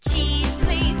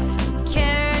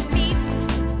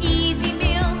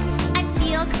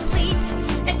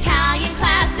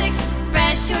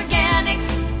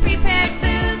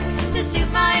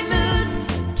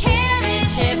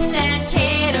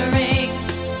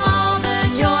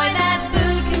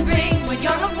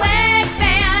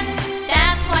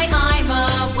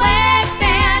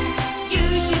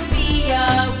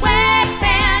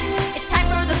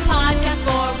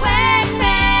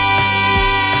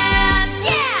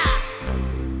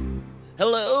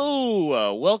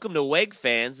welcome to Weg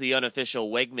Fans, the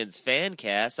unofficial Wegmans fan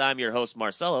cast. I'm your host,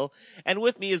 Marcelo, and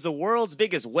with me is the world's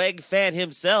biggest Weg fan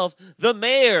himself, the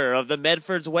mayor of the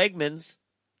Medford's Wegmans,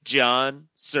 John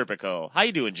Serpico. How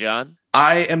you doing, John?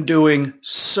 I am doing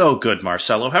so good,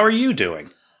 Marcelo. How are you doing?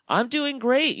 I'm doing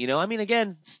great.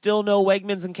 Again, still no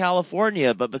Wegmans in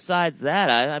California, but besides that,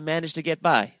 I managed to get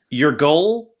by. Your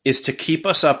goal is to keep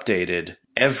us updated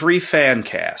every fan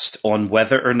cast on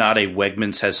whether or not a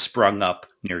Wegmans has sprung up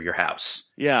near your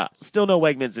house. Yeah, still no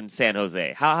Wegmans in San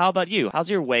Jose. How about you? How's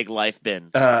your Weg life been?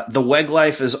 The Weg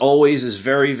life, as always, is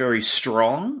very, very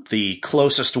strong. The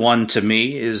closest one to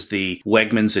me is the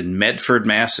Wegmans in Medford,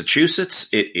 Massachusetts.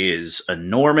 It is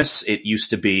enormous. It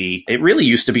really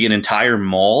used to be an entire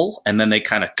mall, and then they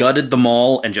kind of gutted the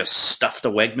mall and just stuffed a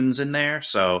Wegmans in there.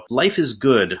 So life is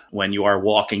good when you are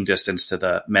walking distance to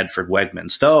the Medford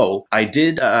Wegmans. Though I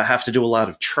did have to do a lot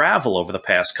of travel over the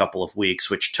past couple of weeks,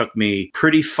 which took me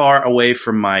pretty far away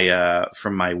from my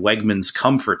Wegmans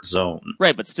comfort zone.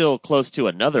 Right, but still close to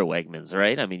another Wegmans,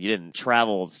 right? I mean, you didn't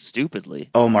travel stupidly.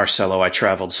 Oh, Marcelo, I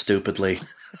traveled stupidly.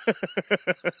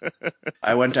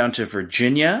 I went down to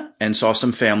Virginia and saw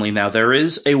some family. Now, there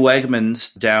is a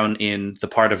Wegmans down in the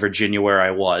part of Virginia where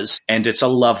I was, and it's a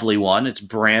lovely one. It's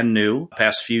brand new,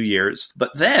 past few years.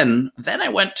 But then I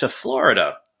went to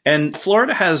Florida. And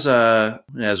Florida has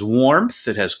warmth,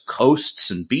 it has coasts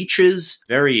and beaches,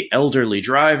 very elderly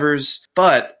drivers,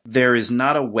 but there is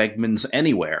not a Wegmans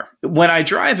anywhere. When I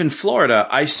drive in Florida,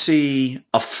 I see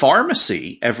a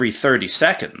pharmacy every 30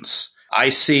 seconds. I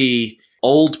see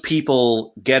old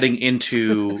people getting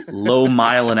into low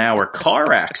mile-an-hour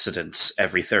car accidents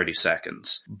every 30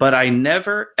 seconds. But I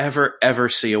never, ever, ever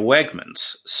see a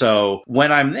Wegmans. So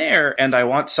when I'm there and I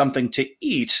want something to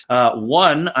eat,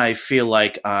 one, I feel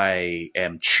like I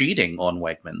am cheating on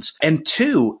Wegmans. And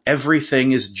two,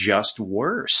 everything is just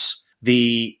worse.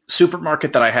 The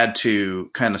supermarket that I had to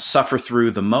kind of suffer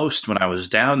through the most when I was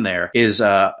down there is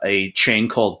a chain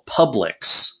called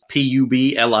Publix.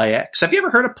 Publix. Have you ever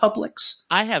heard of Publix?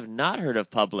 I have not heard of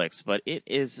Publix, but it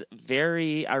is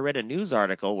I read a news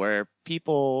article where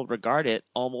people regard it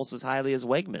almost as highly as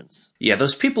Wegmans. Yeah,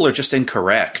 those people are just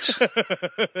incorrect.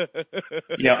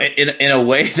 In a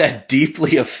way that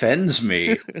deeply offends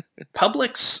me.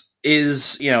 Publix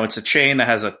is, it's a chain that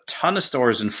has a ton of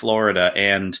stores in Florida,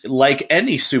 and like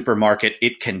any supermarket,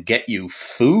 it can get you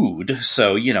food,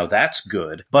 so, that's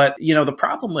good. But, the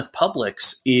problem with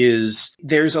Publix is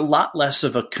there's a lot less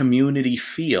of a community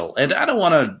feel, and I don't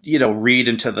want to, read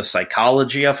into the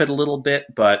psychology of it a little bit,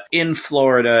 but in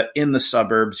Florida, in the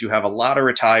suburbs, you have a lot of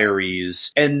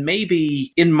retirees, and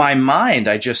maybe in my mind,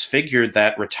 I just figured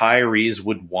that retirees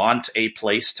would want a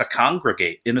place to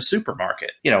congregate in a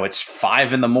supermarket. It's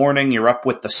 5 a.m, you're up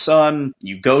with the sun,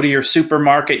 you go to your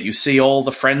supermarket, you see all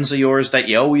the friends of yours that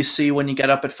you always see when you get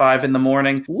up at 5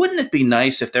 a.m. Wouldn't it be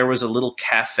nice if there was a little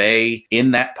cafe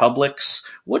in that Publix?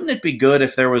 Wouldn't it be good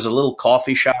if there was a little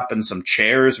coffee shop and some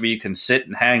chairs where you can sit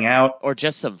and hang out? Or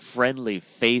just some friendly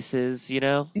faces,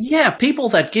 Yeah, people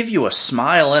that give you a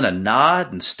smile and a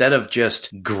nod instead of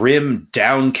just grim,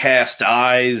 downcast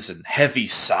eyes and heavy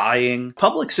sighing.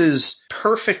 Publix is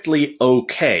perfectly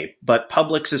okay, but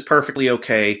Publix is perfectly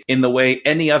okay in the way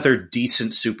any other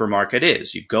decent supermarket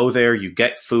is. You go there, you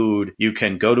get food, you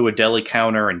can go to a deli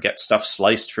counter and get stuff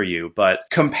sliced for you. But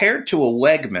compared to a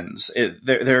Wegmans,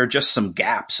 there are just some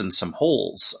gaps and some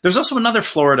holes. There's also another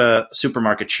Florida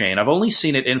supermarket chain. I've only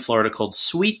seen it in Florida called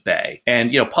Sweet Bay.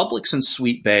 And, Publix and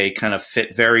Sweet Bay kind of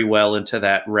fit very well into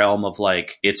that realm of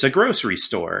it's a grocery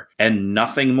store and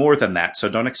nothing more than that. So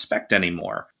don't expect any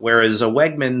more. Whereas a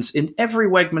Wegmans, in every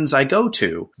Wegmans I go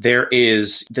to, there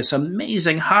is this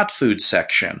amazing hot food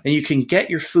section, and you can get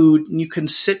your food and you can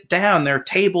sit down. There are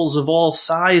tables of all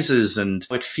sizes, and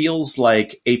it feels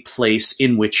like a place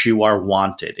in which you are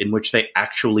wanted, in which they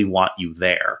actually want you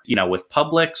there. With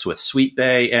Publix, with Sweet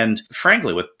Bay, and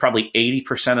frankly, with probably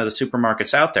 80% of the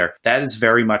supermarkets out there, that is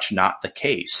very much not the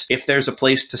case. If there's a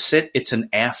place to sit, it's an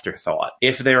afterthought.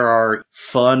 If there are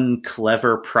fun,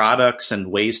 clever products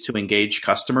and ways to engage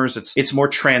customers, it's more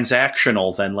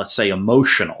transactional than, let's say,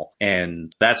 emotional.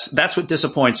 And that's what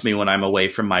disappoints me when I'm away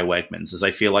from my Wegmans, is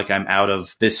I feel like I'm out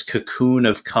of this cocoon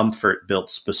of comfort built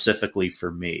specifically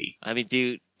for me. I mean,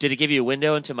 did it give you a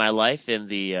window into my life in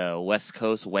the West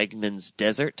Coast Wegmans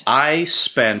desert? I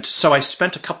spent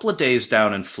a couple of days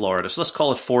down in Florida, so let's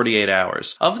call it 48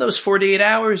 hours. Of those 48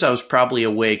 hours, I was probably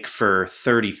awake for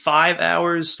 35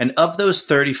 hours, and of those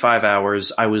 35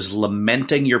 hours, I was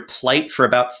lamenting your plight for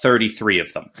about 33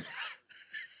 of them.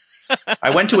 I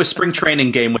went to a spring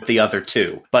training game with the other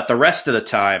two, but the rest of the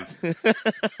time,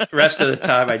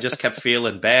 I just kept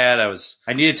feeling bad.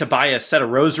 I needed to buy a set of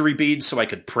rosary beads so I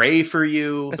could pray for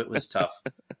you. It was tough.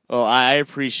 Well, I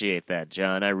appreciate that,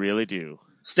 John. I really do.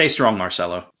 Stay strong,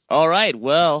 Marcelo. All right,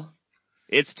 well,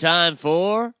 it's time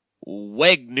for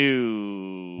WEG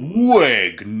News.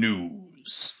 WEG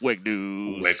News. WEG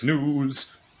News. WEG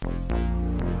News.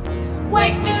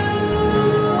 WEG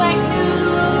News. WEG News.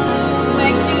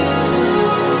 WEG News.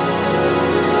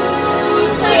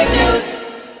 WEG News.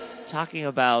 Talking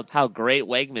about how great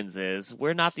Wegmans is,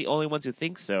 we're not the only ones who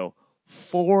think so.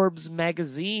 Forbes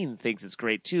magazine thinks it's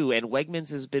great too, and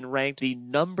Wegmans has been ranked the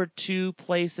number 2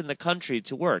 place in the country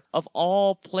to work. Of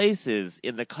all places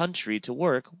in the country to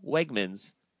work,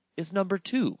 Wegmans is number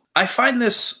 2. I find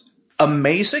this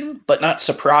amazing, but not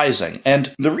surprising.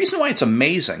 And the reason why it's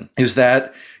amazing is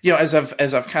that, as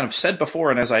I've kind of said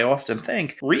before, and as I often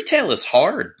think, retail is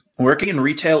hard. Working in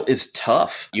retail is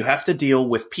tough. You have to deal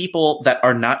with people that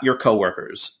are not your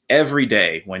coworkers every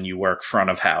day when you work front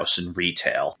of house in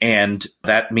retail. And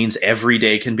that means every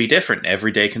day can be different.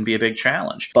 Every day can be a big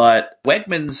challenge. But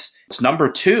Wegmans is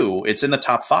number 2. It's in the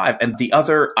top 5. And the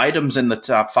other items in the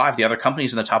top 5, the other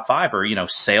companies in the top 5 are,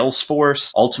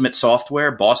 Salesforce, Ultimate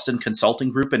Software, Boston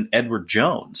Consulting Group, and Edward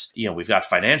Jones. We've got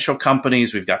financial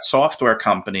companies, we've got software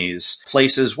companies,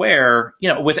 places where,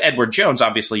 with Edward Jones,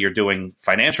 obviously you're doing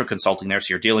financial consulting there,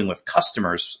 so you're dealing with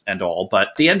customers and all. But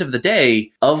at the end of the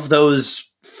day, of those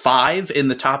 5 in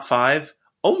the top 5,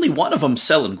 only one of them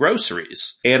selling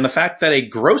groceries. And the fact that a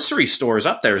grocery store is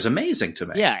up there is amazing to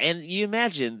me. Yeah, and you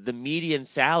imagine the median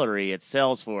salary at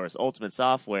Salesforce, Ultimate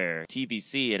Software,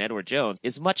 TBC, and Edward Jones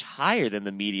is much higher than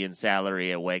the median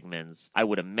salary at Wegmans. I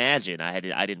would imagine. I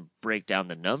didn't break down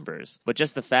the numbers. But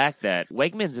just the fact that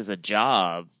Wegmans is a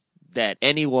job that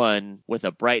anyone with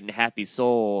a bright and happy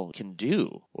soul can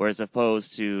do. Whereas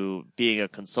opposed to being a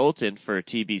consultant for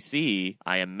TBC,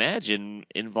 I imagine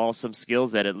involves some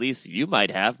skills that at least you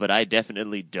might have, but I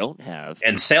definitely don't have.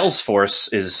 And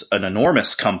Salesforce is an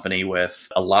enormous company with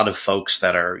a lot of folks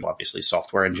that are obviously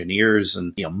software engineers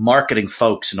and, marketing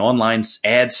folks and online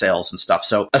ad sales and stuff.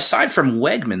 So aside from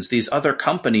Wegmans, these other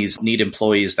companies need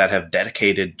employees that have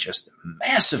dedicated just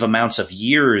massive amounts of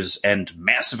years and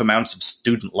massive amounts of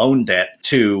student loan debt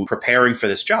to preparing for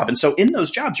this job. And so in those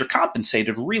jobs, you're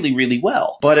compensated really, really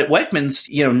well. But at Wegmans,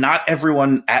 not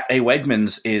everyone at a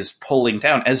Wegmans is pulling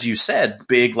down, as you said,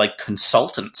 big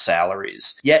consultant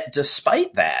salaries. Yet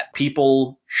despite that,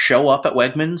 people show up at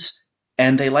Wegmans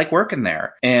and they like working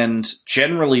there. And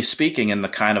generally speaking, in the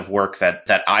kind of work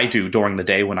that I do during the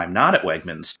day when I'm not at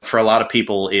Wegmans, for a lot of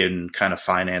people in kind of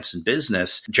finance and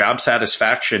business, job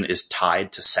satisfaction is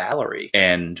tied to salary.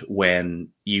 And when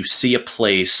you see a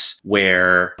place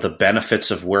where the benefits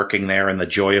of working there and the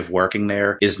joy of working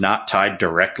there is not tied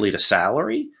directly to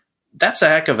salary, that's a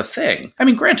heck of a thing. I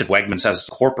mean, granted, Wegmans has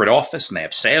a corporate office and they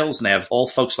have sales and they have all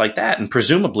folks like that. And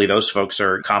presumably those folks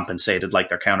are compensated like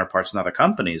their counterparts in other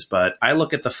companies. But I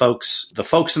look at the folks in the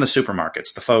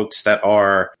supermarkets, the folks that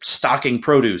are stocking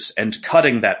produce and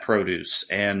cutting that produce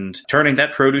and turning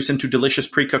that produce into delicious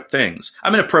pre-cooked things.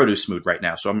 I'm in a produce mood right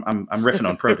now, so I'm riffing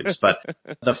on produce. But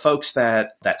the folks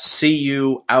that see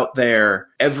you out there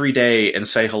every day and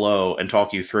say hello and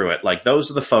talk you through it, those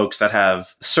are the folks that have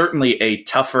certainly a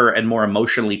tougher and more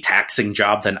emotionally taxing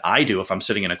job than I do if I'm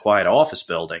sitting in a quiet office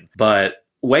building. But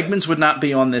Wegmans would not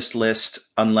be on this list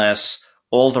unless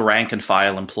all the rank and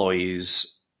file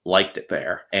employees liked it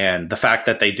there. And the fact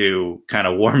that they do kind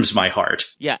of warms my heart.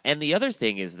 Yeah, and the other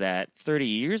thing is that 30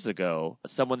 years ago,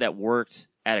 someone that worked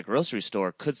at a grocery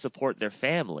store could support their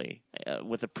family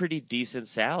with a pretty decent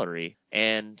salary.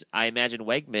 And I imagine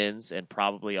Wegmans and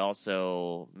probably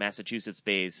also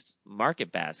Massachusetts-based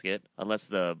Market Basket, unless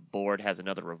the board has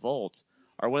another revolt,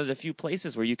 are one of the few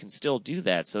places where you can still do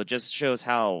that. So it just shows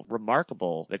how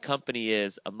remarkable the company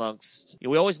is amongst,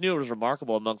 we always knew it was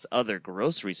remarkable amongst other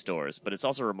grocery stores, but it's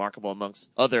also remarkable amongst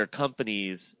other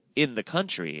companies in the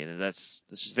country, and that's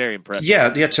just very impressive. Yeah,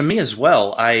 to me as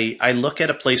well. I look at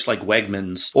a place like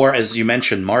Wegmans, or as you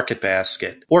mentioned, Market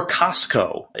Basket, or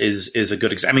Costco is a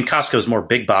good example. I mean, Costco is more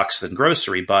big box than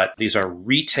grocery, but these are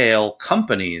retail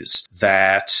companies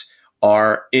that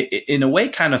are in a way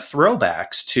kind of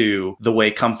throwbacks to the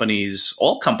way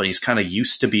all companies kind of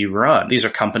used to be run. These are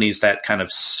companies that kind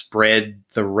of spread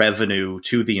the revenue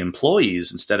to the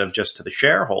employees instead of just to the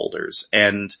shareholders.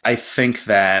 And I think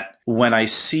that when I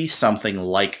see something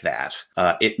like that,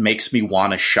 it makes me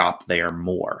want to shop there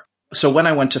more. So when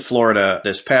I went to Florida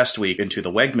this past week into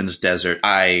the Wegmans desert,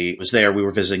 I was there. We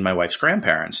were visiting my wife's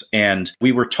grandparents, and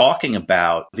we were talking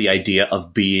about the idea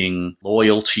of being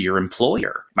loyal to your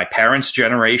employer. my parents'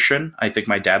 generation, I think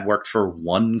my dad worked for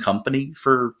one company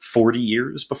for 40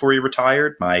 years before he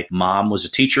retired. My mom was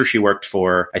a teacher. She worked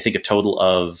for, I think, a total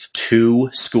of 2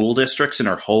 school districts in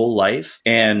her whole life.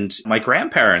 And my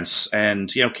grandparents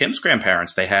and, Kim's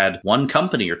grandparents, they had one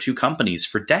company or 2 companies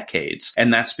for decades.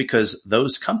 And that's because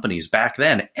those companies back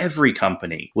then, every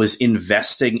company was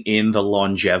investing in the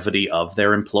longevity of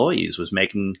their employees, was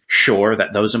making sure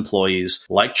that those employees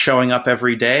liked showing up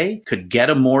every day, could get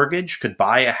a mortgage, could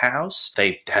buy a house.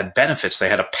 They had benefits. They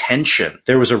had a pension.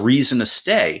 There was a reason to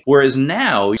stay. Whereas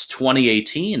now it's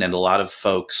 2018 and a lot of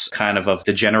folks kind of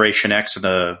the Generation X or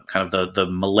the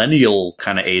millennial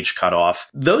kind of age cutoff,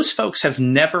 those folks have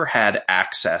never had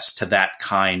access to that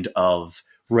kind of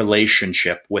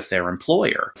relationship with their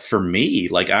employer. For me,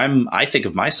 I think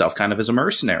of myself kind of as a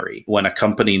mercenary. When a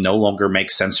company no longer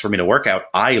makes sense for me to work out,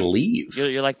 I leave.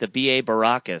 You're like the B.A.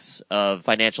 Baracus of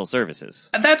financial services.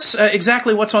 That's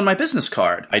exactly what's on my business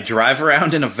card. I drive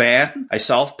around in a van. I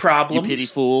solve problems. You pity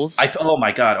fools. Oh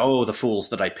my God. Oh, the fools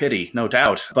that I pity, no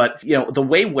doubt. But, the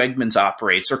way Wegmans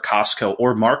operates or Costco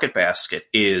or Market Basket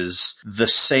is the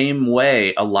same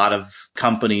way a lot of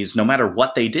companies, no matter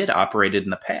what they did, operated in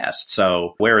the past.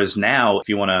 So whereas now, if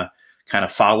you want to kind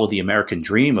of follow the American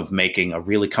dream of making a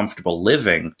really comfortable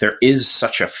living, there is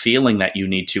such a feeling that you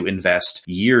need to invest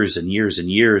years and years and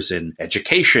years in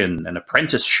education and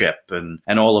apprenticeship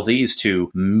and all of these to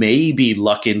maybe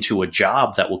luck into a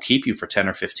job that will keep you for 10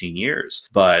 or 15 years.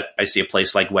 But I see a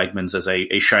place like Wegmans as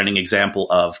a shining example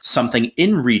of something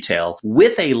in retail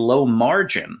with a low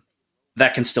margin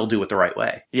that can still do it the right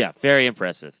way. Yeah, very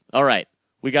impressive. All right.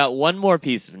 We got one more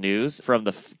piece of news from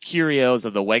the curios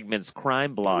of the Wegmans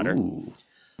crime blotter. Ooh.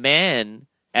 Man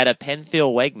at a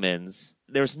Penfield Wegmans.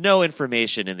 There's no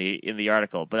information in the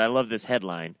article, but I love this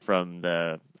headline from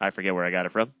I forget where I got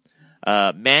it from.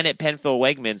 Man at Penfield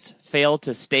Wegmans failed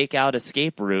to stake out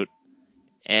escape route,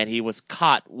 and he was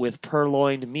caught with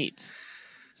purloined meat.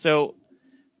 So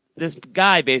this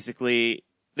guy basically,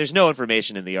 there's no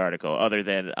information in the article other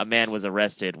than a man was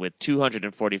arrested with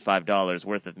 $245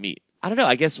 worth of meat. I don't know.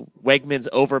 I guess Wegmans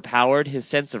overpowered his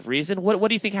sense of reason. What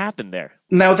do you think happened there?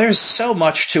 Now, there's so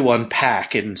much to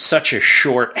unpack in such a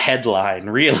short headline,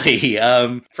 really.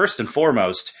 First and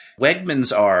foremost,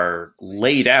 Wegmans are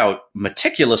laid out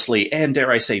meticulously and,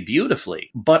 dare I say, beautifully,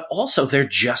 but also they're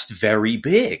just very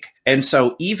big. And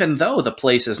so even though the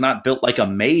place is not built like a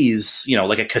maze,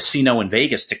 like a casino in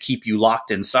Vegas to keep you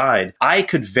locked inside, I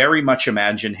could very much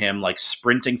imagine him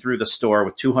sprinting through the store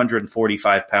with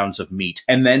 245 pounds of meat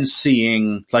and then seeing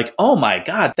oh my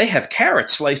God, they have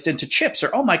carrots sliced into chips, or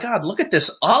oh my God, look at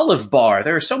this olive bar.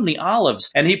 There are so many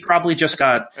olives. And he probably just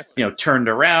got, turned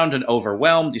around and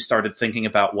overwhelmed. He started thinking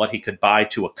about what he could buy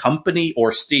to accompany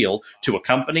or steal to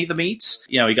accompany the meats.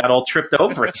 He got all tripped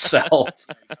over himself.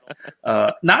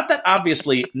 Not that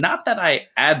I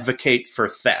advocate for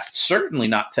theft, certainly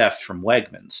not theft from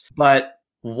Wegmans, but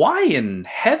why in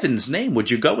heaven's name would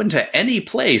you go into any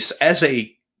place as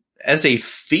a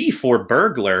thief or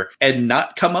burglar and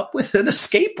not come up with an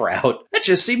escape route? That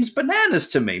just seems bananas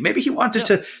to me. Maybe he wanted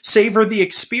to savor the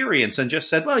experience and just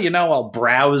said, well, I'll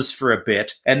browse for a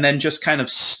bit and then just kind of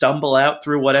stumble out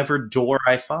through whatever door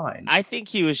I find. I think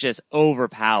he was just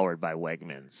overpowered by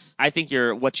Wegmans. I think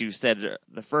what you said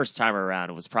the first time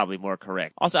around was probably more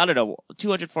correct. Also, I don't know,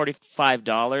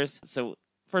 $245. So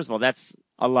first of all, that's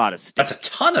a lot of steak. That's a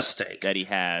ton of steak that he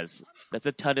has. That's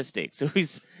a ton of steak. So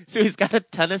he's got a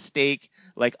ton of steak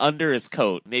under his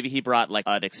coat. Maybe he brought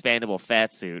an expandable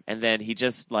fat suit, and then he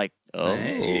just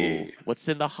hey, what's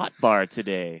in the hot bar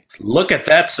today? Look at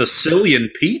that Sicilian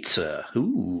pizza.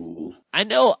 Ooh. I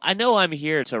know I'm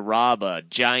here to rob a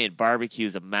giant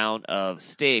barbecue's amount of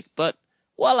steak, but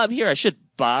while I'm here, I should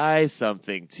buy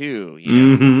something too.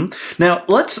 Mm-hmm. Now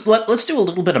let's do a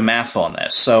little bit of math on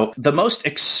this. So the most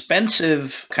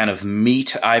expensive kind of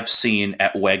meat I've seen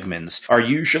at Wegmans are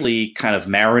usually kind of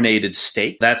marinated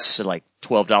steak. That's so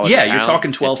 $12. Yeah, a pound, you're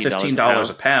talking $12, $15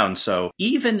 a a pound. So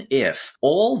even if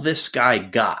all this guy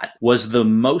got was the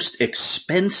most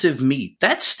expensive meat,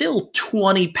 that's still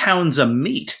 20 pounds of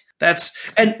meat. Let's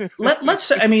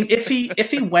say, if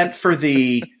he went for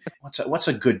the, what's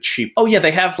a good cheap,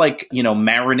 they have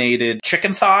marinated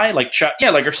chicken thigh,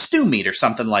 or stew meat or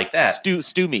something like that.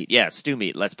 Stew meat. Yeah, stew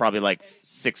meat. That's probably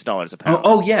 $6 a pound.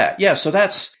 Oh yeah. Yeah. So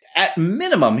that's, at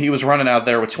minimum, he was running out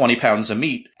there with 20 pounds of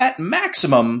meat. At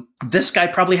maximum, this guy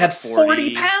probably had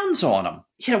 40 pounds on him.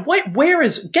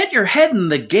 Get your head in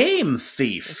the game,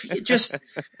 thief. You just,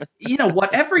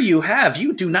 whatever you have,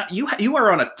 you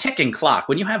are on a ticking clock.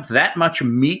 When you have that much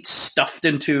meat stuffed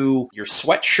into your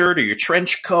sweatshirt or your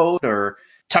trench coat or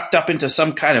tucked up into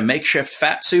some kind of makeshift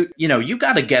fat suit, you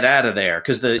got to get out of there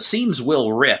because the seams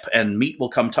will rip and meat will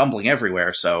come tumbling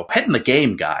everywhere. So head in the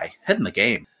game, guy. Head in the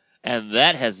game. And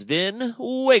that has been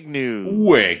Weg News.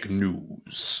 Weg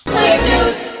News. Weg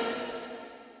News.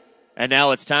 And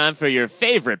now it's time for your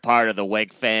favorite part of the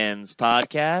Weg Fans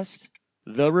podcast,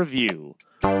 the review.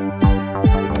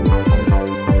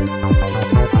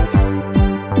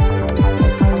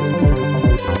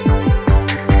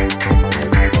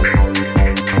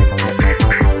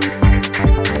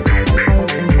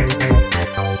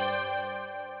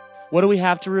 What do we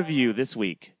have to review this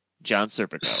week, John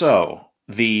Serpico? So,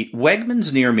 the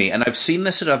Wegmans near me, and I've seen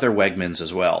this at other Wegmans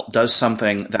as well, does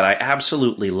something that I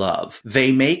absolutely love.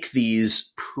 They make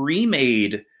these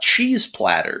pre-made cheese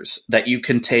platters that you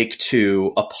can take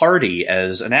to a party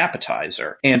as an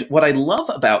appetizer. And what I love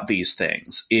about these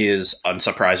things is,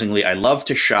 unsurprisingly, I love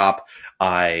to shop,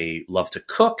 I love to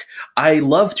cook, I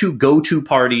love to go to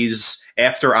parties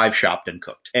after I've shopped and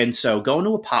cooked. And so going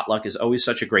to a potluck is always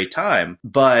such a great time,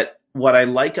 but what I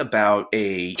like about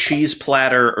a cheese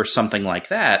platter or something like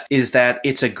that is that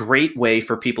it's a great way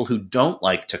for people who don't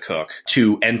like to cook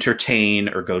to entertain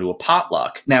or go to a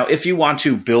potluck. Now, if you want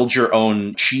to build your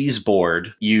own cheese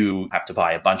board, you have to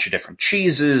buy a bunch of different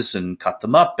cheeses and cut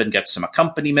them up and get some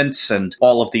accompaniments and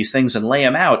all of these things and lay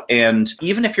them out. And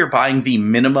even if you're buying the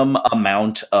minimum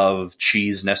amount of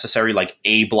cheese necessary, like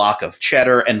a block of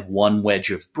cheddar and one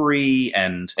wedge of brie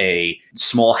and a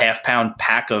small half-pound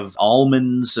pack of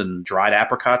almonds and dried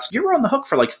apricots, you're on the hook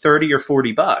for like 30 or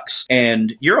 40 bucks.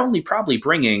 And you're only probably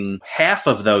bringing half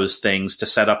of those things to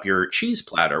set up your cheese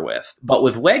platter with. But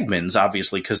with Wegmans,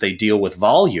 obviously, because they deal with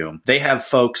volume, they have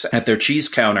folks at their cheese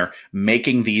counter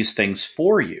making these things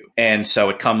for you. And so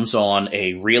it comes on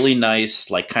a really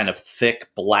nice, like kind of thick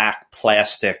black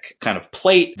plastic kind of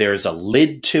plate. There's a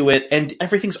lid to it and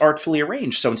everything's artfully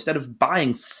arranged. So instead of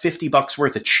buying 50 bucks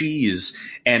worth of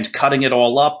cheese and cutting it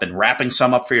all up and wrapping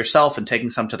some up for yourself and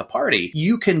taking some to the party,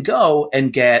 you can go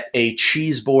and get a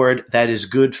cheese board that is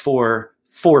good for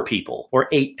 4 people or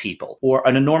 8 people or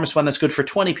an enormous one that's good for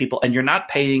 20 people, and you're not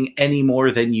paying any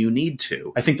more than you need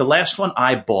to. I think the last one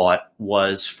I bought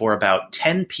was for about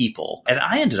 10 people, and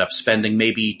I ended up spending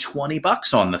maybe 20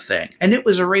 bucks on the thing. And it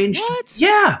was arranged. What?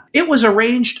 Yeah, it was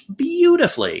arranged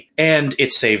beautifully. And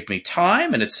it saved me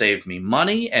time and it saved me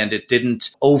money and it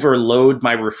didn't overload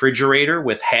my refrigerator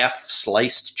with half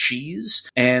sliced cheese.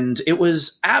 And it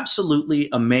was absolutely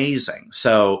amazing.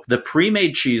 So the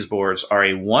pre-made cheese boards are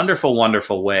a wonderful,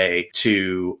 wonderful way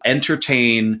to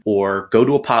entertain or go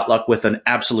to a potluck with an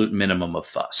absolute minimum of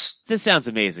fuss. This sounds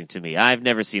amazing to me. I've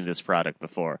never seen this product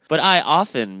before, but I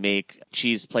often make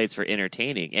cheese plates for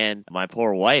entertaining, and my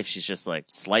poor wife, she's just like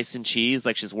slicing cheese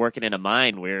like she's working in a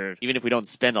mine where even if we don't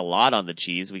spend a lot on the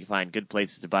cheese, we can find good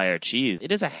places to buy our cheese.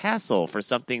 It is a hassle for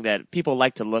something that people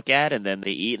like to look at and then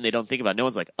they eat and they don't think about. No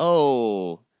one's like,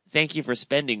 oh, thank you for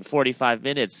spending 45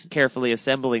 minutes carefully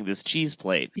assembling this cheese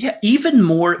plate. Yeah, even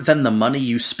more than the money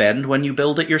you spend when you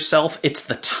build it yourself, it's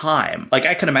the time. Like,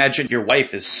 I can imagine your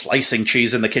wife is slicing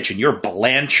cheese in the kitchen. You're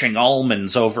blanching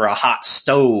almonds over a hot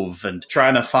stove and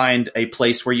trying to find a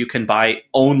place where you can buy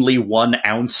only 1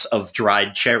 ounce of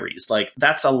dried cherries. Like,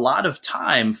 that's a lot of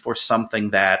time for something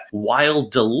that, while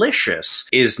delicious,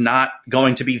 is not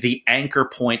going to be the anchor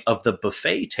point of the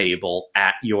buffet table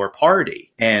at your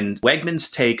party. And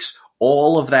Wegmans takes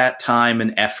all of that time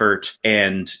and effort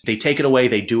and they take it away,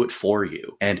 they do it for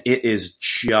you. And it is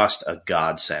just a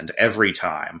godsend every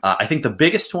time. I think the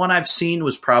biggest one I've seen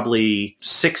was probably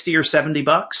 60 or 70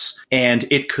 bucks. And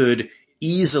it could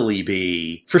easily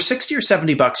be, for 60 or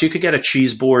 70 bucks, you could get a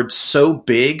cheese board so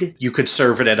big you could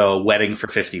serve it at a wedding for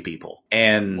 50 people.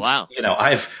 And wow. You know,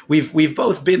 we've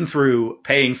both been through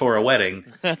paying for a wedding,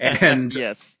 and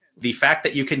yes. The fact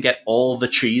that you can get all the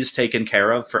cheese taken care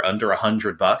of for under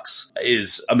 $100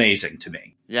 is amazing to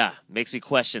me. Yeah, makes me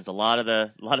question a lot of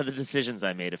the decisions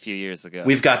I made a few years ago.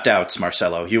 We've got doubts,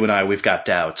 Marcelo. You and I, we've got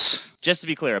doubts. Just to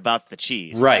be clear, about the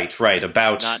cheese. Right.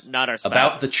 About not our spouses.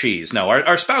 About the cheese. No,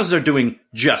 our spouses are doing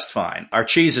just fine. Our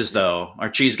cheeses, though, our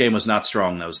cheese game was not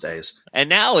strong those days. And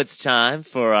now it's time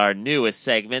for our newest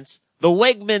segments, the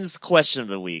Wegmans Question of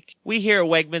the Week. We here at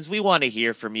Wegmans, we want to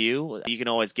hear from you. You can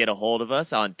always get a hold of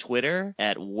us on Twitter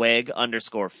at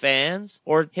Weg_fans,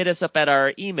 or hit us up at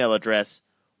our email address,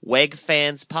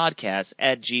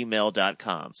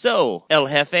 wegfanspodcast@gmail.com. So, El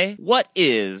Jefe, what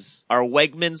is our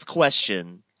Wegmans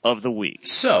Question of the Week?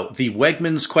 So, the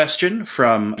Wegmans question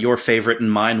from your favorite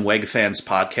and mine, Weg Fans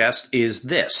Podcast, is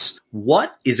this.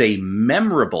 What is a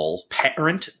memorable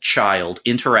parent-child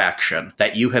interaction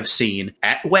that you have seen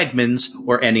at Wegmans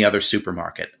or any other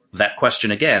supermarket? that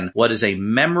question again. What is a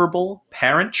memorable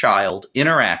parent-child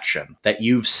interaction that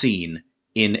you've seen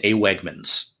in a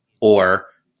Wegmans or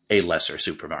a lesser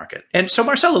supermarket? And so,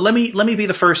 Marcelo, let me be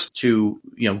the first to,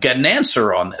 get an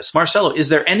answer on this. Marcelo, is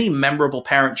there any memorable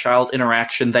parent-child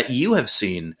interaction that you have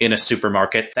seen in a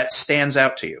supermarket that stands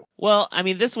out to you? Well, I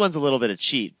mean, this one's a little bit of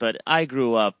cheat, but I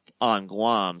grew up on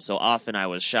Guam, so often I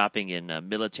was shopping in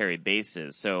military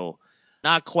bases, so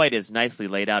not quite as nicely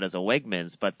laid out as a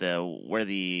Wegmans, but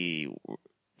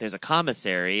there's a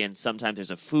commissary, and sometimes there's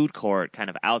a food court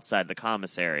kind of outside the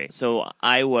commissary. So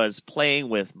I was playing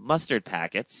with mustard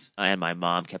packets, and my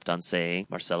mom kept on saying,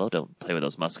 Marcelo, don't play with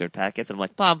those mustard packets. And I'm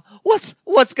like, Mom,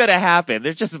 what's gonna happen?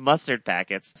 They're just mustard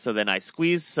packets. So then I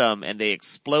squeezed some, and they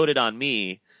exploded on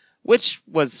me, which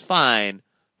was fine,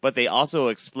 but they also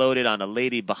exploded on a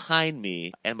lady behind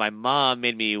me, and my mom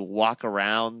made me walk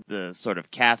around the sort of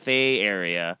cafe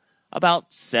area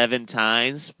about 7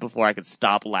 times before I could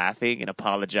stop laughing and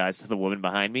apologize to the woman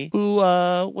behind me, who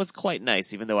was quite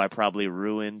nice, even though I probably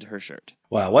ruined her shirt.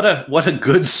 Wow, what a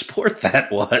good sport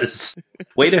that was.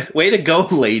 Way to go,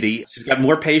 lady. She's got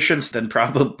more patience than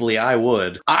probably I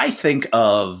would. I think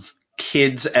of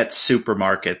kids at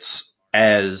supermarkets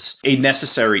as a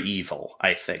necessary evil,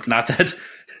 I think. Not that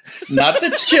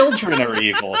children are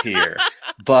evil here,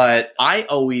 but I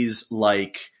always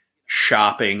like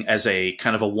shopping as a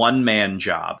kind of a one-man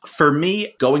job. For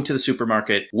me, going to the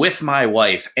supermarket with my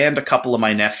wife and a couple of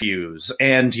my nephews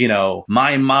and,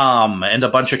 my mom and a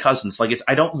bunch of cousins,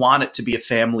 I don't want it to be a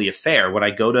family affair. When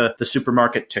I go to the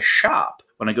supermarket to shop,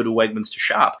 when I go to Wegmans to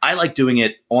shop, I like doing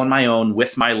it on my own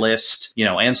with my list,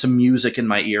 and some music in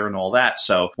my ear and all that.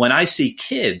 So when I see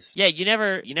kids... Yeah, you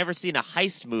never seen a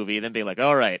heist movie and then be like,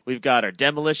 all right, we've got our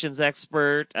demolitions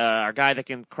expert, our guy that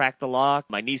can crack the lock,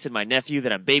 my niece and my nephew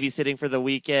that I'm babysitting for the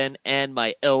weekend, and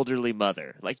my elderly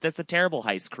mother. That's a terrible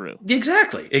heist crew.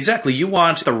 Exactly. You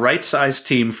want the right size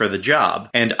team for the job.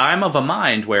 And I'm of a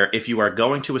mind where if you are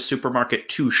going to a supermarket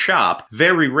to shop,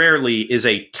 very rarely is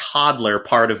a toddler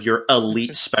part of your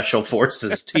elite special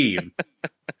forces team.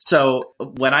 So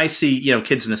when I see,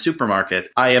 kids in a supermarket,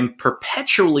 I am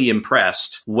perpetually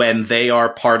impressed when they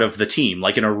are part of the team,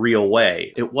 in a real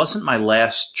way. It wasn't my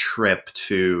last trip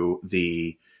to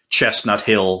the Chestnut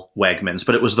Hill Wegmans,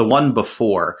 but it was the one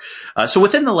before. So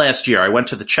within the last year, I went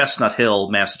to the Chestnut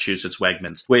Hill, Massachusetts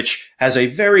Wegmans, which has a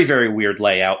very, very weird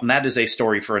layout, and that is a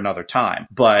story for another time.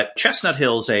 But Chestnut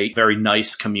Hill's a very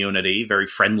nice community, very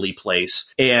friendly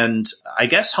place, and I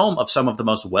guess home of some of the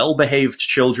most well-behaved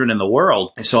children in the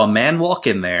world. I saw a man walk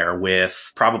in there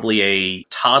with probably a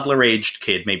toddler-aged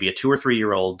kid, maybe a 2 or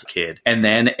 3-year-old kid, and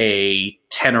then a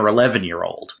 10 or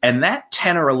 11-year-old. And that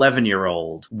 10 or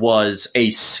 11-year-old was a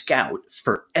scout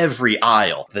for every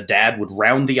aisle. The dad would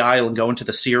round the aisle and go into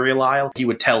the cereal aisle. He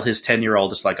would tell his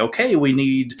 10-year-old, it's like, okay, we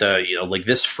need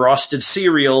this frosted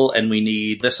cereal and we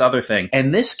need this other thing.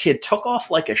 And this kid took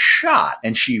off like a shot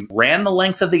and she ran the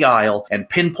length of the aisle and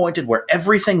pinpointed where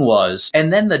everything was.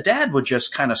 And then the dad would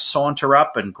just kind of saunter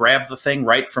up and grab the thing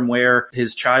right from where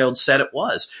his child said it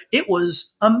was. It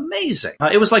was amazing.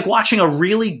 It was like watching a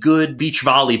really good beach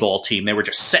volleyball team. They were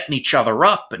just setting each other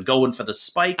up and going for the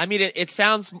spike. I mean, it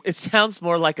sounds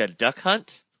more like a duck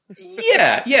hunt.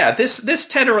 Yeah. This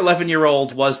 10 or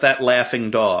 11-year-old was that laughing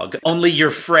dog. Only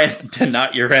your friend and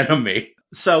not your enemy.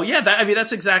 So yeah,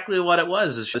 that's exactly what it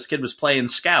was. This kid was playing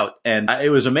scout, and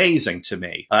it was amazing to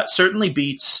me. Certainly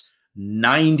beats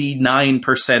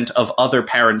 99% of other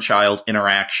parent-child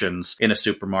interactions in a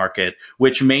supermarket,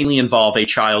 which mainly involve a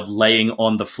child laying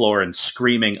on the floor and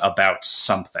screaming about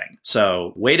something.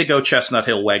 So, way to go Chestnut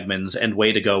Hill Wegmans, and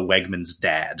way to go Wegmans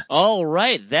Dad. All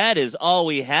right, that is all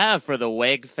we have for the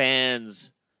Weg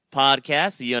Fans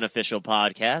podcast, the unofficial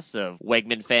podcast of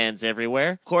Wegman fans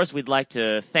everywhere. Of course, we'd like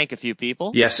to thank a few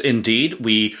people. Yes, indeed.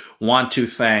 We want to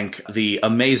thank the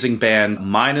amazing band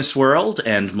Minus World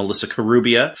and Melissa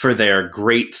Carubia for their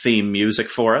great theme music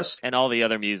for us. And all the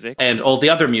other music. And all the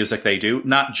other music they do.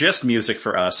 Not just music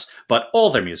for us, but all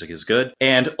their music is good.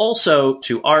 And also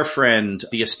to our friend,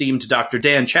 the esteemed Dr.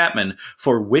 Dan Chapman,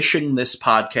 for wishing this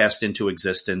podcast into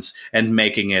existence and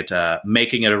making it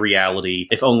a reality,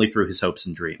 if only through his hopes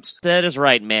and dreams. That is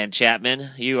right, man,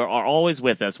 Chapman. You are always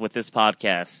with us with this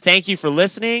podcast. Thank you for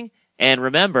listening, and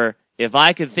remember, if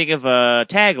I could think of a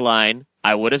tagline,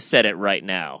 I would have said it right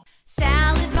now.